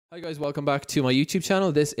Hi guys, welcome back to my YouTube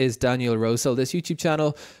channel. This is Daniel Rosehill. This YouTube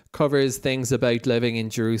channel covers things about living in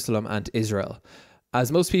Jerusalem and Israel.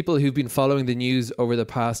 As most people who've been following the news over the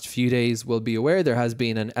past few days will be aware, there has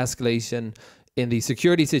been an escalation in the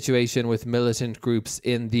security situation with militant groups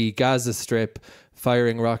in the Gaza Strip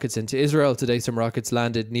firing rockets into Israel. Today some rockets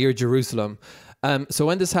landed near Jerusalem. So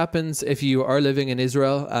when this happens, if you are living in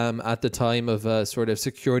Israel at the time of a sort of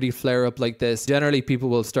security flare-up like this, generally people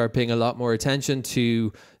will start paying a lot more attention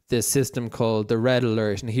to this system called the red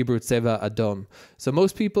alert, in Hebrew Tzeva Adom. So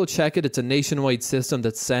most people check it. It's a nationwide system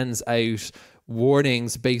that sends out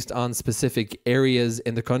warnings based on specific areas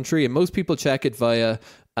in the country, and most people check it via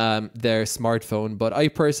their smartphone, but I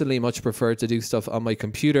personally much prefer to do stuff on my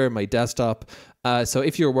computer, my desktop. So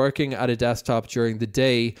if you're working at a desktop during the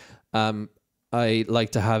day, I like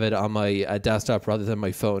to have it on my desktop rather than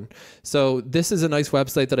my phone. So this is a nice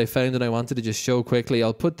website that I found and I wanted to just show quickly.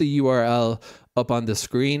 I'll put the URL up on the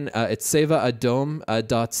screen. It's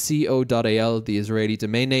tzevaadom.co.il, the Israeli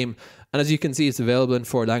domain name. And as you can see, it's available in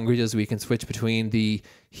 4 languages. We can switch between the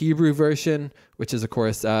Hebrew version, which is of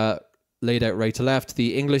course laid out right to left,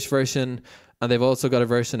 the English version, and they've also got a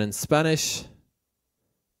version in Spanish,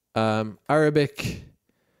 Arabic,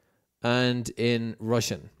 and in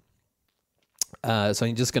Russian. So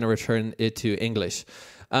I'm just going to return it to English.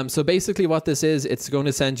 So basically what this is, it's going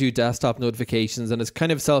to send you desktop notifications, and it's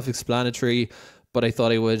kind of self-explanatory, but I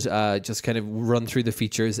thought I would just kind of run through the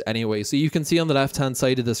features anyway. So you can see on the left-hand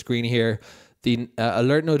side of the screen here, the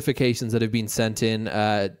alert notifications that have been sent in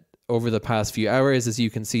over the past few hours. As you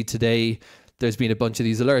can see today, there's been a bunch of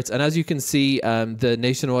these alerts. And as you can see, the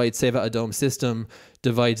nationwide Tzeva Adom system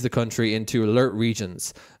divides the country into alert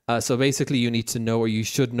regions. So basically you need to know, or you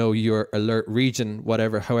should know, your alert region,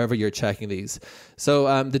 however you're checking these.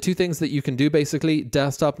 So the 2 things that you can do, basically,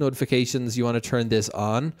 desktop notifications, you want to turn this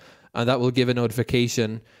on, and that will give a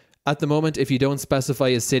notification. At the moment, if you don't specify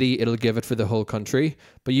a city, it'll give it for the whole country,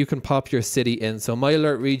 but you can pop your city in. So my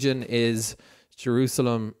alert region is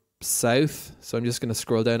Jerusalem South. So I'm just going to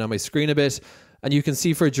scroll down on my screen a bit, and you can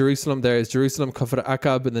see for Jerusalem, there's Jerusalem Kafar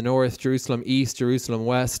Akab in the north, Jerusalem East, Jerusalem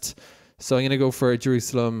West. So I'm going to go for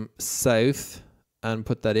Jerusalem South and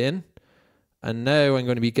put that in. And now I'm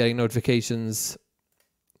going to be getting notifications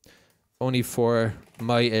only for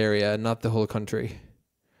my area, not the whole country.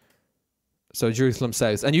 So Jerusalem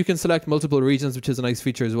South. And you can select multiple regions, which is a nice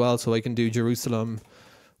feature as well. So I can do Jerusalem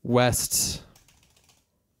West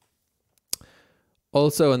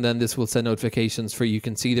also, and then this will send notifications for, you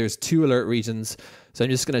can see there's 2 alert regions. So I'm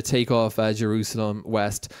just going to take off Jerusalem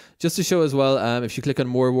West. Just to show as well, if you click on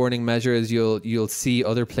more warning measures, you'll see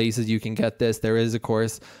other places you can get this. There is, of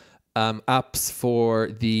course, apps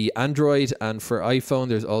for the Android and for iPhone.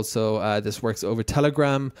 There's also, this works over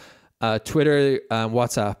Telegram, Twitter,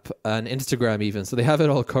 WhatsApp, and Instagram even. So they have it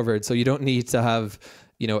all covered. So you don't need to have,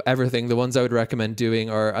 everything. The ones I would recommend doing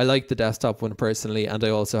are, I like the desktop one personally, and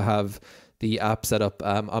I also have the app set up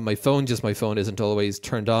on my phone. Just my phone isn't always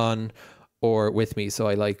turned on or with me, so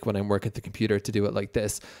I like, when I'm working at the computer, to do it like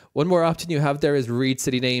this. One more option you have there is read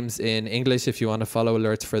city names in English if you want to follow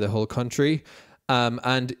alerts for the whole country.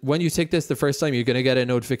 And when you take this the first time, you're going to get a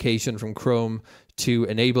notification from Chrome to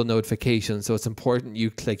enable notifications. So it's important you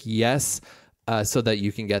click yes so that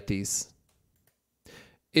you can get these.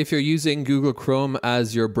 If you're using Google Chrome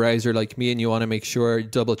as your browser like me, and you want to make sure,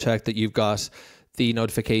 double check that you've got the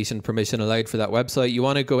notification permission allowed for that website, you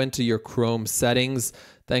want to go into your Chrome settings,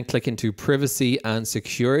 then click into privacy and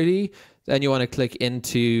security. Then you want to click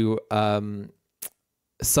into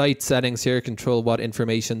site settings here, control what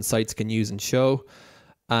information sites can use and show.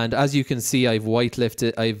 And as you can see, I've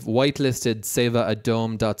whitelisted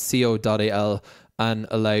tzevaadom.co.il and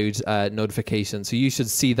allowed notifications. So you should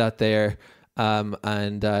see that there.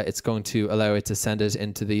 And it's going to allow it to send it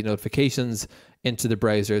into the notifications into the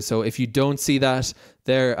browser. So if you don't see that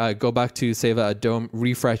there, go back to Tzeva Adom,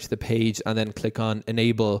 refresh the page, and then click on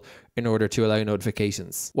enable in order to allow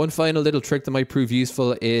notifications. One final little trick that might prove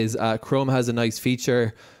useful is Chrome has a nice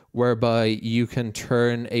feature whereby you can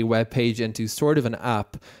turn a web page into sort of an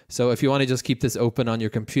app. So if you want to just keep this open on your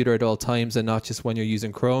computer at all times and not just when you're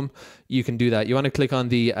using Chrome, you can do that. You want to click on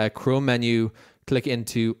the Chrome menu, click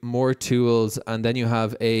into more tools, and then you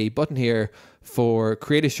have a button here for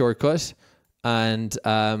create a shortcut. And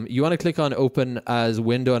you want to click on open as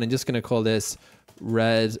window, and I'm just going to call this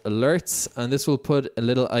red alerts, and this will put a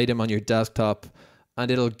little item on your desktop,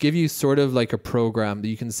 and it'll give you sort of like a program that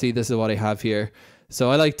you can see. This is what I have here.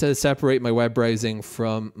 So I like to separate my web browsing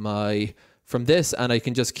from this, and I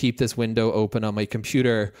can just keep this window open on my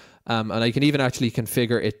computer, and I can even actually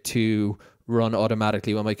configure it to run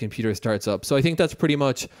automatically when my computer starts up. So I think that's pretty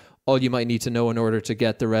much all you might need to know in order to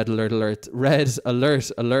get the red alert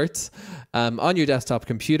alerts on your desktop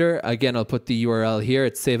computer. Again, I'll put the URL here.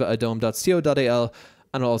 It's tzevaadom.co.il,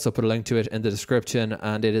 and I'll also put a link to it in the description.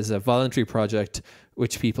 And it is a voluntary project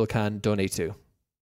which people can donate to.